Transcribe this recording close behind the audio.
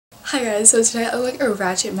Hi guys, so today I look like a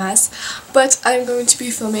ratchet mess, but I'm going to be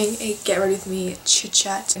filming a get ready with me chit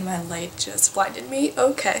chat and my light just blinded me.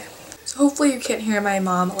 Okay. So hopefully you can't hear my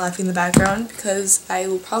mom laughing in the background because I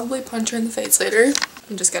will probably punch her in the face later.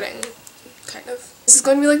 I'm just kidding. Kind of. This is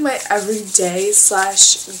going to be like my everyday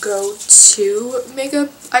slash go-to makeup.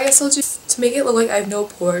 I guess I'll do to make it look like I have no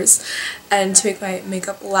pores and to make my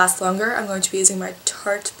makeup last longer. I'm going to be using my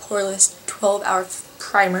Tarte Poreless 12-hour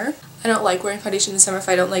primer. I don't like wearing foundation in the summer if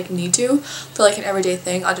I don't need to. For like an everyday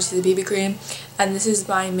thing, I'll just use a BB cream. And this is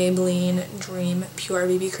my Maybelline Dream Pure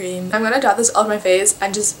BB cream. I'm gonna dot this all over my face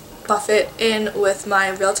and just buff it in with my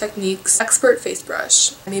Real Techniques Expert Face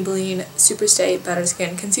Brush. Maybelline Super Stay Better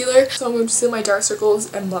Skin Concealer. So I'm going to seal my dark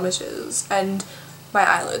circles and blemishes and my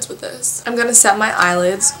eyelids with this. I'm gonna set my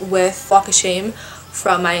eyelids with Walk of Shame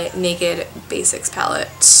from my Naked Basics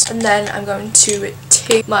palette. And then I'm going to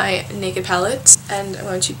take my Naked palette and I'm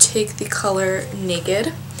going to take the color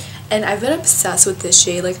Naked. And I've been obsessed with this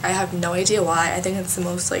shade. Like, I have no idea why. I think it's the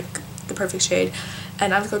most the perfect shade.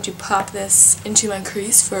 And I'm going to pop this into my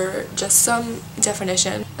crease for just some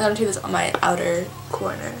definition. And I'm going to do this on my outer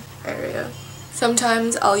corner area.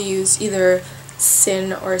 Sometimes I'll use either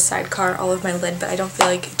Sin or Sidecar all of my lid, but I don't feel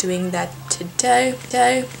like doing that today.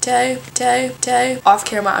 Off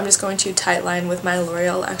camera, I'm just going to tightline with my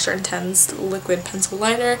L'Oreal Extra Intense Liquid Pencil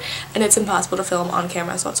Liner, and it's impossible to film on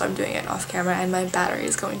camera, so that's why I'm doing it off camera, and my battery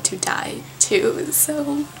is going to die too,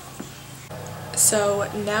 so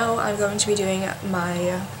now I'm going to be doing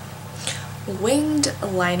my winged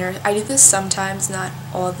liner. I do this sometimes, not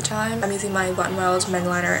all the time. I'm using my Wet n Wild Men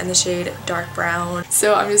liner in the shade Dark Brown.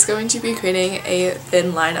 So I'm just going to be creating a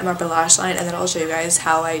thin line on my upper lash line, and then I'll show you guys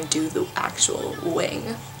how I do the actual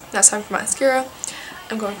wing. Now it's time for mascara.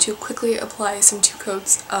 I'm going to quickly apply some 2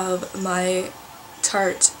 coats of my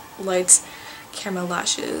Tarte Light Caramel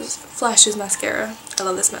Flashes mascara. I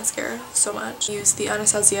love this mascara so much. Use the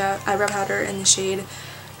Anastasia eyebrow powder in the shade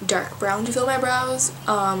Dark Brown to fill my brows.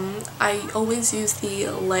 I always use the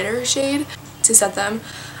lighter shade to set them.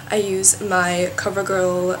 I use my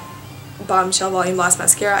CoverGirl Bombshell Volume Lost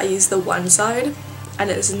Mascara. I use the one side, and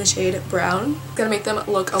it is in the shade Brown. It's gonna make them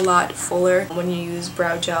look a lot fuller when you use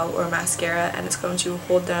brow gel or mascara, and it's going to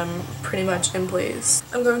hold them pretty much in place.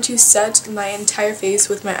 I'm going to set my entire face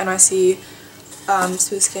with my NYC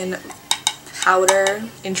Smooth Skin powder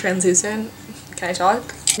in translucent. Can I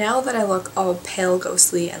talk? Now that I look all pale,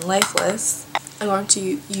 ghostly, and lifeless, I'm going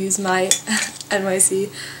to use my NYC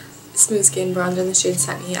Smooth Skin bronzer in the shade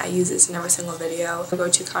Sunny. I use this in every single video. I'm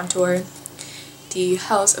going to contour the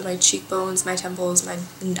hells of my cheekbones, my temples,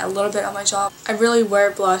 and a little bit on my jaw. I really wear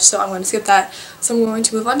blush, so I'm going to skip that. So I'm going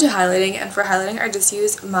to move on to highlighting, and for highlighting I just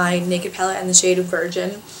use my Naked palette in the shade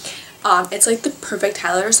Virgin. It's like the perfect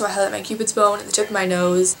highlighter, so I highlight my cupid's bone, the tip of my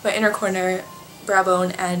nose, my inner corner, brow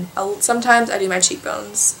bone, and sometimes I do my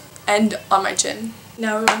cheekbones and on my chin.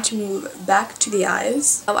 Now we're going to move back to the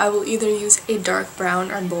eyes. I will either use a dark brown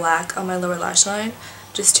or black on my lower lash line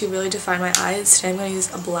just to really define my eyes. Today I'm going to use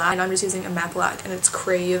a black, and I'm just using a matte black, and it's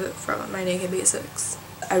Crave from my Naked Basics.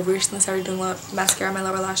 I recently started doing mascara on my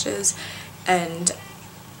lower lashes, and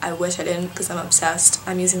I wish I didn't because I'm obsessed.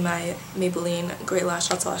 I'm using my Maybelline Great Lash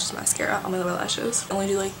Lots of Lashes mascara on my lower lashes. I only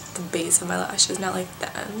do the base of my lashes, not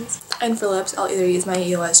the ends. And for lips, I'll either use my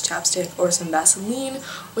EOS chapstick or some Vaseline,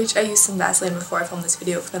 which I used some Vaseline before I filmed this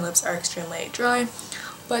video because my lips are extremely dry.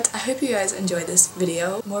 But I hope you guys enjoyed this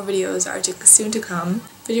video. More videos are soon to come.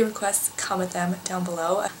 Video requests, comment them down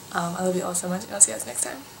below. I love you all so much, and I'll see you guys next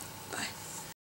time.